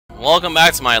Welcome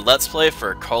back to my Let's Play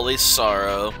for Koli's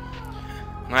Sorrow.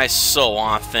 And I so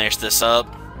want to finish this up.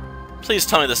 Please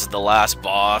tell me this is the last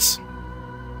boss.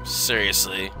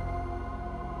 Seriously.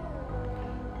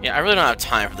 Yeah, I really don't have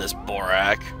time for this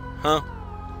Borak. Huh?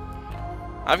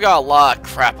 I've got a lot of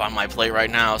crap on my plate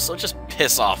right now, so just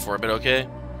piss off for a bit, okay?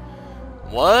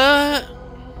 What?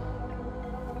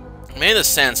 Maybe the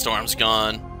sandstorm's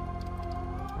gone.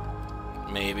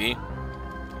 Maybe.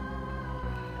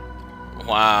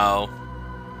 Wow.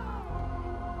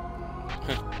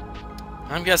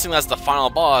 I'm guessing that's the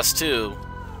final boss, too.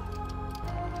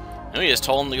 And we just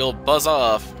told him to go buzz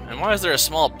off. And why is there a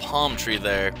small palm tree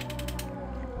there?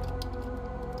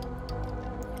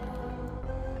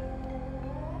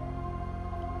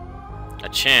 A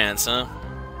chance, huh?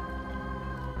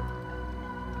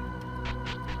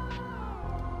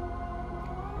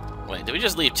 Wait, did we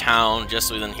just leave town just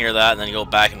so we didn't hear that and then go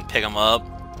back and pick him up?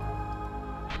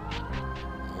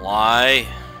 Why?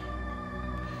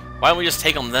 Why don't we just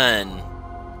take him then?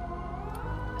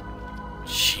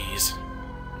 Jeez.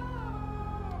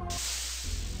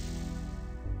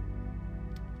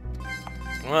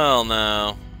 Well,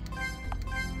 now.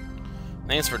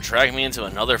 Thanks for dragging me into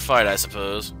another fight, I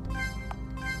suppose.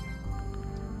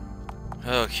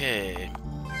 Okay.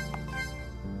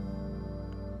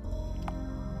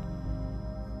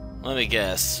 Let me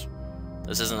guess.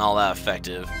 This isn't all that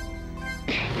effective.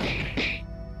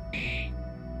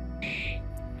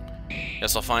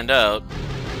 Guess I'll find out.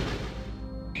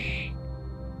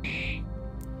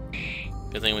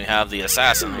 Good thing we have the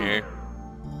assassin here.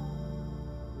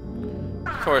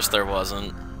 Of course there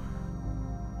wasn't.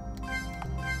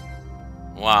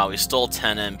 Wow, we stole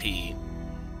 10 MP.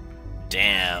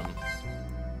 Damn.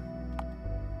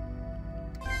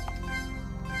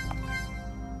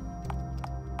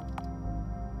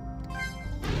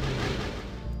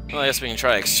 Well, I guess we can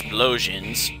try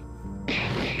explosions.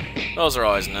 Those are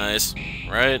always nice,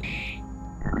 right?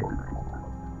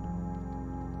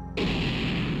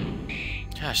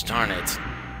 Gosh darn it.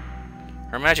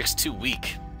 Her magic's too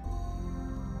weak.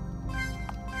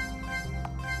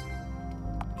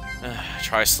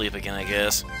 Try sleep again, I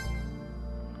guess.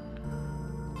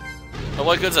 But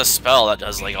what good's a spell that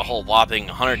does like a whole whopping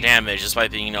 100 damage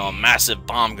despite being, you know, a massive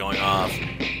bomb going off?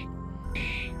 I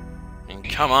mean,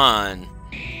 come on.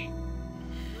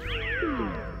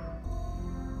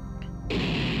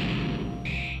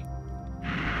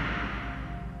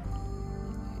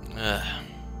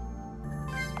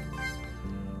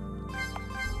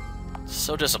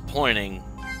 So disappointing.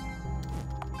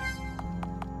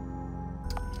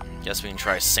 Guess we can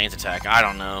try Saint Attack. I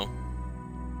don't know.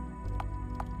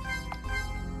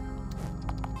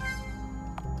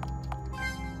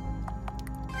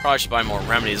 Probably should buy more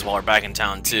remedies while we're back in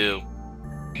town too.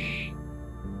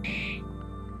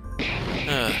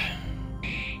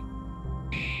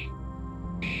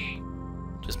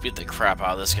 Just beat the crap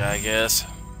out of this guy, I guess.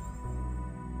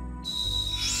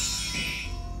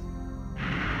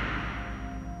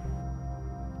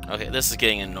 Okay, this is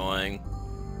getting annoying.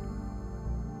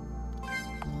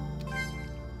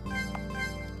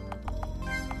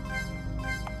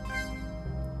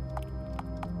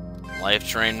 Life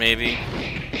drain, maybe?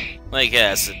 I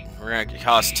guess. We're gonna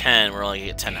cost 10, we're only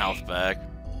gonna get 10 health back.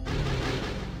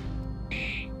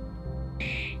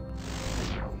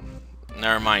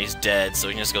 Never mind, he's dead, so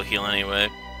we can just go heal anyway.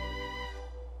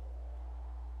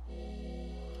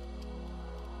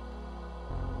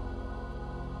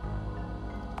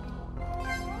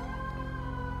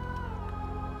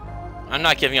 I'm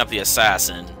not giving up the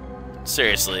assassin.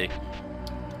 Seriously.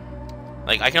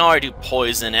 Like, I can already do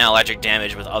poison and electric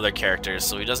damage with other characters,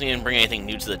 so he doesn't even bring anything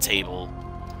new to the table.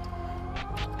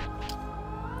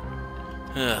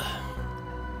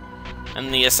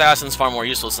 And the assassin's far more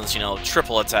useful since, you know,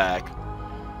 triple attack.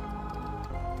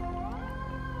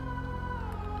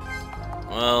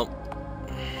 Well,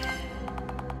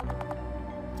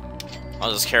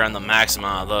 I'll just carry on the max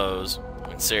amount of those. I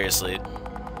mean, seriously.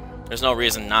 There's no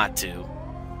reason not to.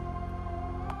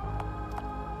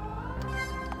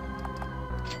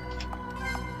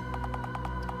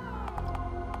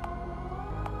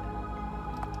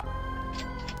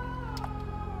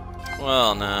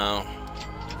 Well, no.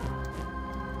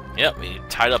 Yep, we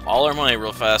tied up all our money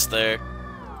real fast there.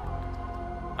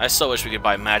 I so wish we could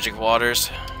buy magic waters.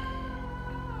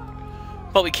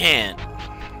 But we can't.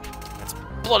 That's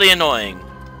bloody annoying.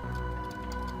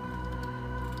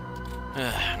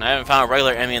 And I haven't found a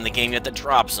regular enemy in the game yet that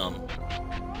drops them.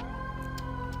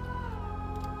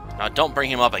 Now don't bring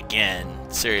him up again.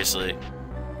 Seriously.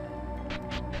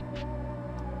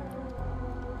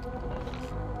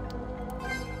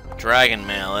 Dragon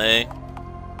mail, eh?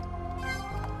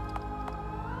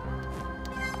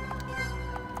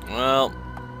 Well,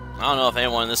 I don't know if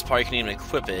anyone in this party can even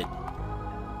equip it.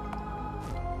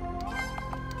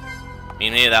 I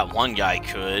mean, maybe that one guy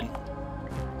could.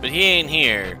 But he ain't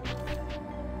here.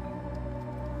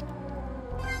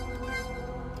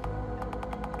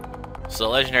 So the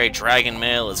legendary dragon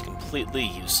mail is completely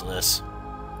useless.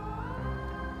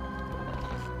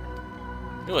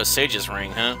 Ooh, a sage's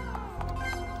ring, huh?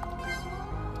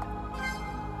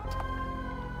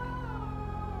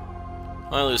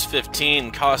 Only lose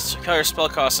 15. Cut your spell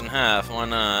cost in half. Why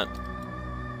not?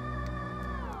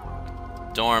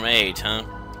 Dorm 8, huh?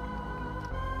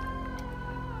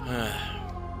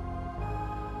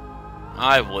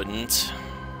 I wouldn't.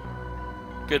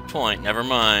 Good point. Never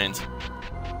mind.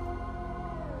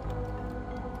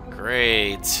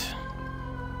 Great.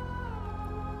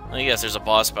 I guess there's a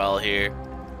boss battle here.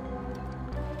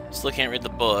 Still can't read the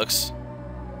books.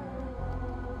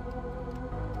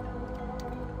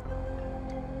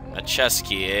 A chest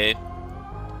key, eh?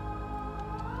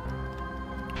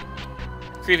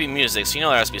 Creepy music, so you know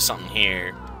there has to be something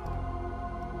here.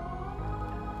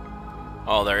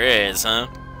 Oh, there is, huh?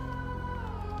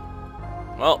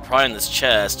 Well, probably in this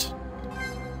chest.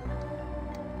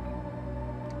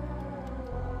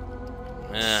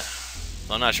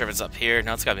 I'm not sure if it's up here.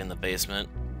 No, it's gotta be in the basement.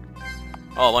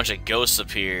 Oh, a bunch of ghosts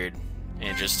appeared.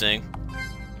 Interesting.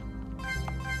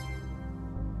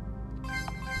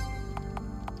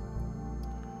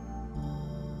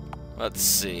 Let's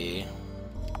see.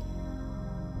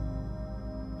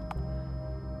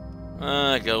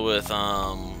 Go with,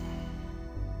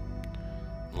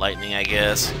 lightning, I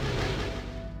guess.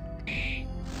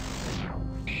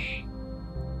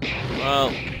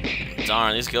 Well,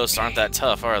 darn, these ghosts aren't that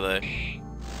tough, are they?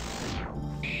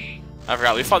 I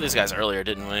forgot, we fought these guys earlier,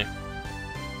 didn't we?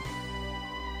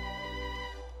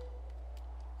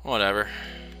 Whatever.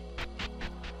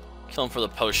 Kill them for the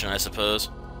potion, I suppose.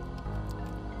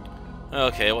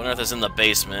 Okay, what on earth is in the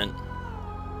basement?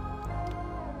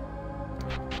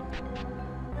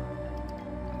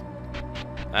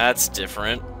 That's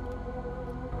different.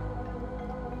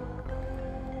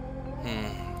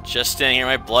 Just standing here,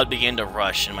 my blood began to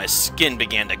rush and my skin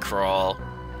began to crawl.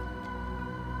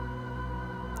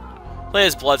 Play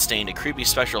as bloodstained, a creepy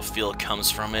spectral feel comes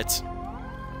from it.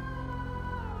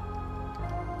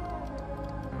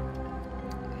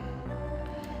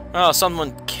 Oh,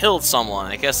 someone killed someone.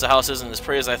 I guess the house isn't as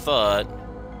pretty as I thought.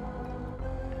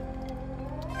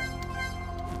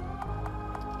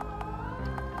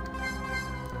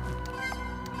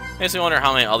 Makes me wonder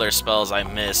how many other spells I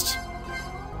missed.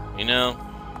 You know?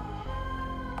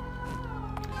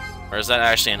 Or is that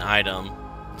actually an item?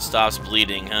 Stops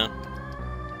bleeding, huh?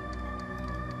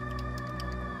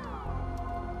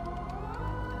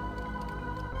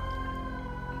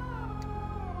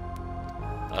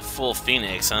 A full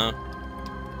phoenix, huh?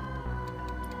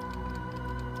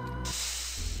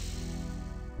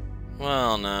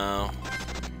 Well, no.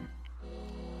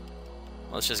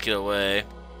 Let's just get away.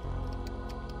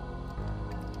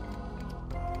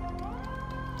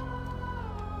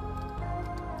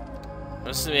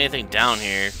 There doesn't seem to be anything down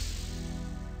here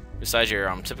besides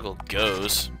your typical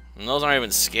ghosts, and those aren't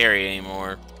even scary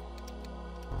anymore.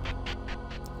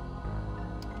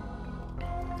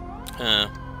 Huh.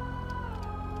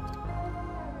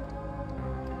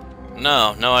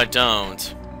 No, I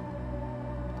don't.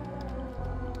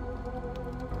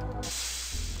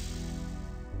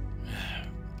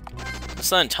 The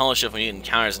sudden tunnel shift when you get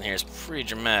encounters in here is pretty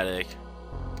dramatic.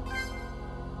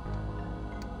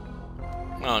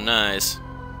 Oh, nice.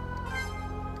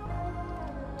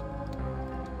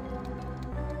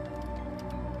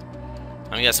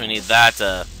 I guess we need that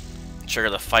to trigger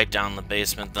the fight down in the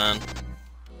basement then.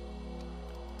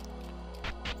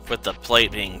 With the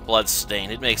plate being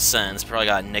blood-stained, it makes sense. Probably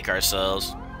gotta nick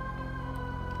ourselves.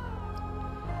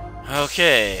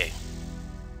 Okay.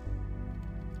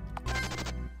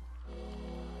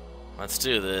 Let's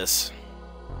do this.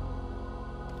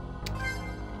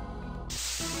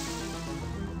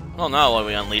 Well, now what do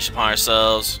we unleash upon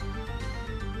ourselves?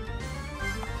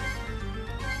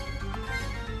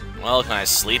 Well, can I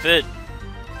sleep it?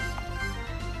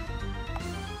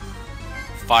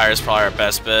 Fire is probably our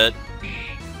best bet.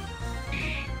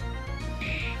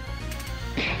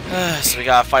 So we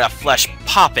gotta fight a flesh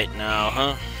poppet now,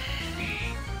 huh?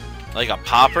 Like a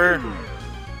popper?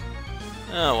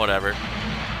 Oh, whatever.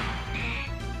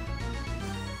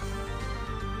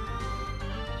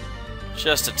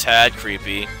 Just a tad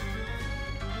creepy.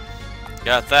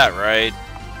 Got that right.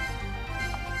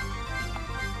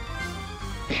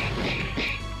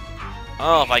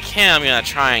 Oh, if I can, I'm gonna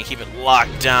try and keep it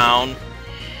locked down.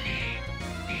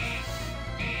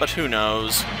 But who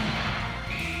knows?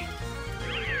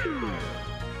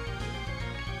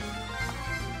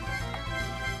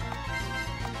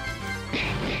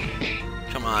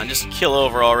 on, just kill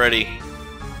over already.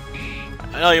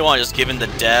 I know you want to just give in to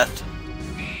death.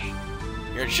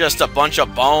 You're just a bunch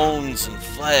of bones and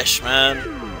flesh,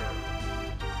 man.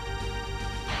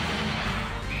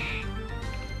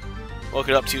 Woke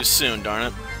it up too soon, darn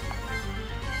it.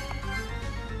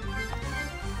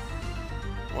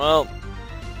 Well,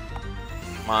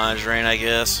 mana drain, I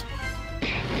guess.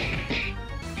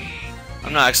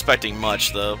 I'm not expecting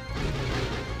much, though.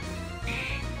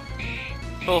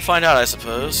 We'll find out, I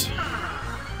suppose.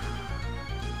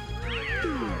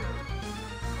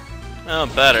 Oh,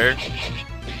 better.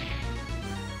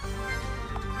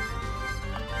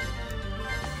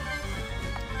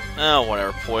 Oh,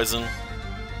 whatever, poison.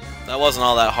 That wasn't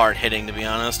all that hard hitting, to be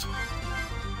honest.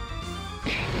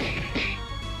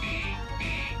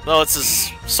 Though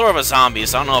it's sort of a zombie,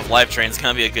 so I don't know if Life Drain's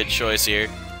gonna be a good choice here.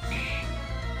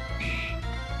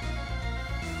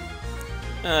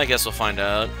 I guess we'll find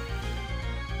out.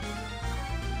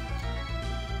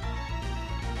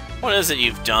 What is it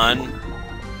you've done?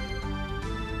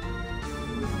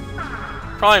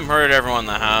 Probably murdered everyone in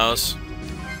the house.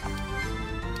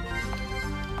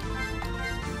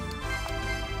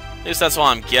 At least that's what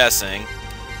I'm guessing.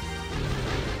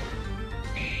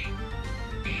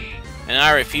 And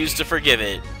I refuse to forgive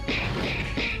it.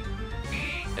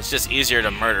 It's just easier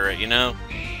to murder it, you know?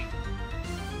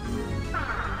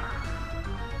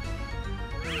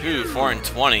 Ooh, 4 and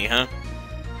 20, huh?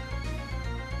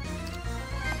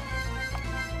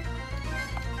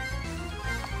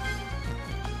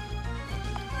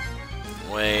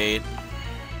 Wait.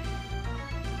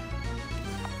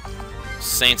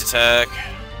 Saint attack.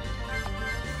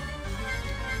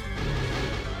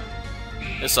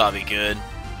 This ought to be good.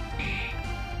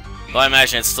 But I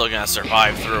imagine it's still gonna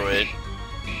survive through it.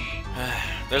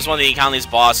 There's one thing on these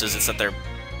bosses, it's that their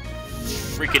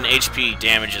freaking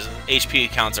HP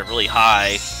counts are really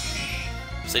high.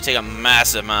 So they take a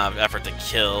massive amount of effort to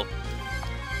kill.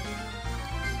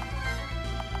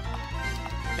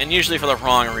 And usually for the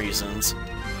wrong reasons.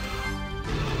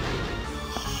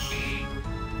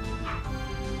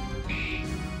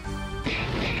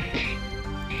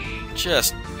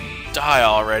 Just die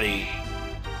already.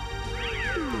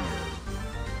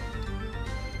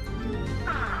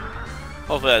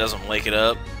 Hopefully that doesn't wake it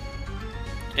up.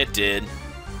 It did.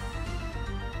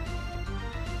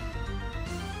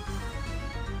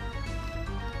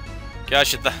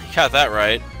 Gosh, you got that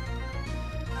right.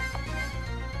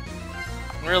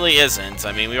 It really isn't.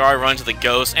 I mean, we already run to the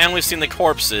ghosts, and we've seen the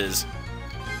corpses.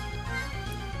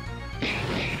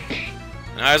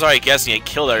 And I was already guessing it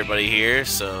killed everybody here,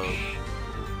 so...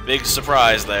 Big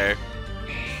surprise there.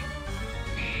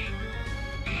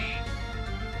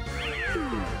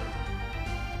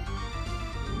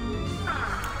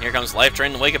 Here comes Life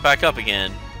Drain to wake it back up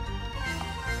again.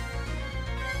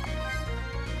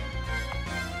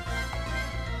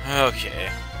 Okay.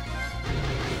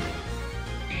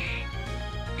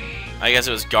 I guess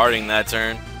it was guarding that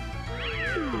turn.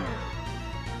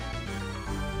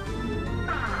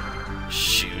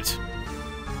 Shoot.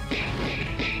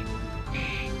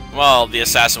 Well, the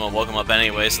assassin woke him up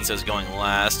anyway since it was going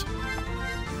last.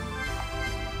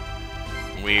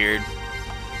 Weird.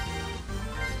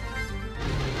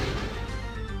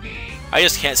 I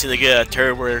just can't see the good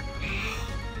turn where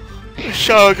the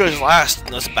Shadow goes last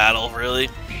in this battle, really.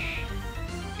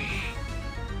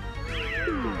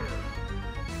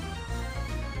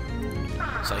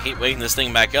 So I keep waking this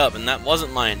thing back up, and that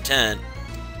wasn't my intent.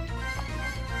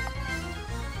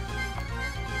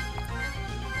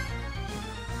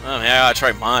 Oh, yeah, I gotta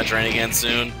try mana drain again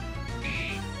soon.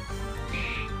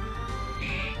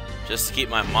 Just to keep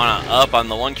my mana up on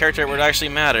the one character where it actually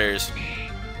matters.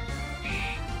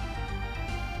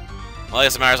 Well, I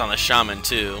guess it matters on the shaman,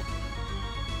 too.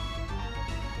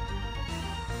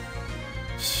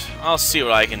 I'll see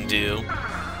what I can do.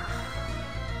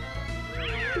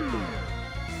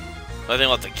 But I think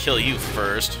I'll have to kill you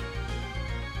first.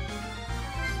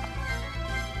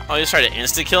 Oh, you just tried to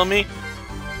insta-kill me?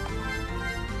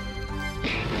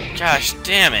 Gosh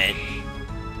damn it.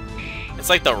 It's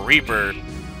like the Reaper.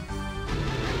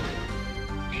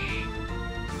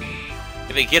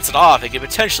 If it gets it off, it could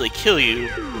potentially kill you.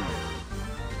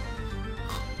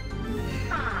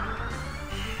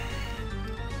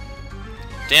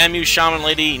 Damn you, Shaman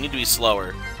Lady, you need to be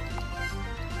slower.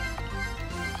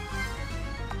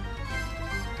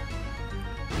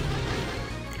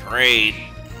 Great.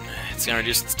 It's gonna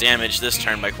reduce its damage this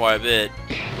turn by quite a bit.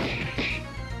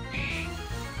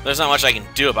 There's not much I can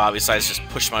do about it besides just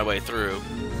push my way through.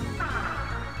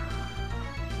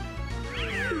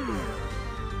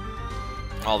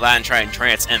 All that and try and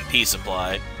drain its MP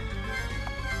supply.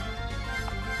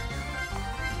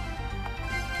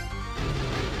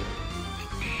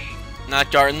 Not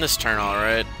guarding this turn,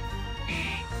 alright.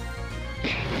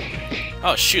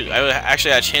 Oh shoot, I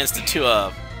actually had a chance to do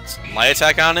a light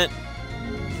attack on it.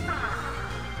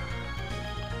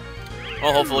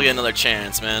 Well, hopefully we'll get another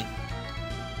chance, man.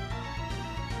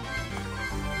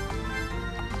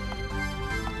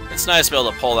 It's nice to be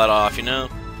able to pull that off, you know?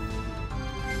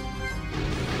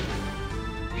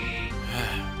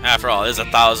 After all, it is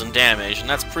 1,000 damage, and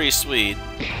that's pretty sweet.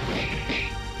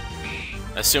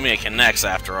 Assuming it connects,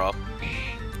 after all.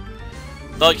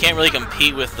 Though it can't really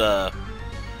compete with our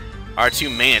two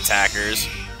main attackers.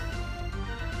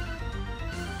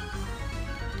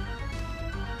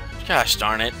 Gosh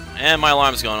darn it. And my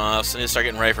alarm's going off, so I need to start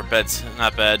getting ready for bed.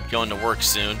 Not bed, going to work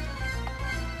soon.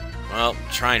 Well,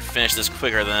 try and finish this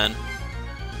quicker then.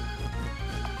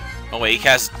 Oh wait, he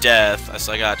casts death,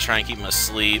 so I gotta try and keep him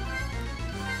asleep.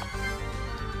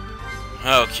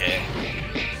 Okay.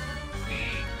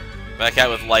 Back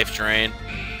out with life drain.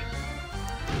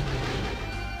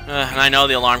 And I know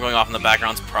the alarm going off in the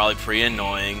background's probably pretty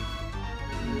annoying.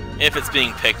 If it's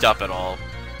being picked up at all.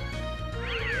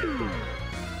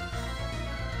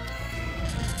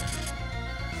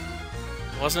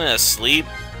 Wasn't it asleep?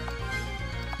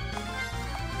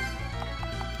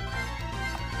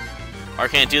 Or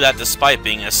can't do that despite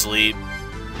being asleep.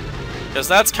 Because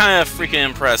that's kind of freaking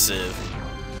impressive.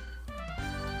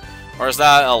 Or is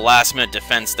that a last-minute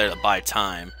defense there to buy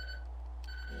time?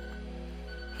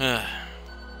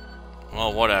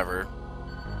 Well, whatever.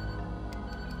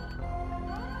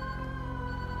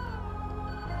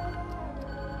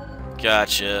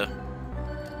 Gotcha.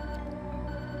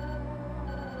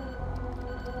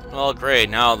 Well, great.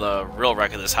 Now the real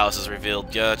wreck of this house is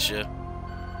revealed. Gotcha.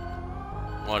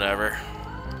 Whatever.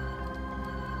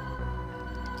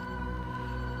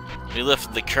 We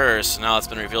lifted the curse, now it's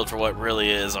been revealed for what really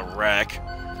is a wreck.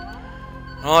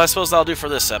 Well, I suppose that'll do for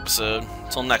this episode.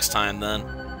 Until next time, then.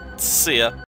 See ya.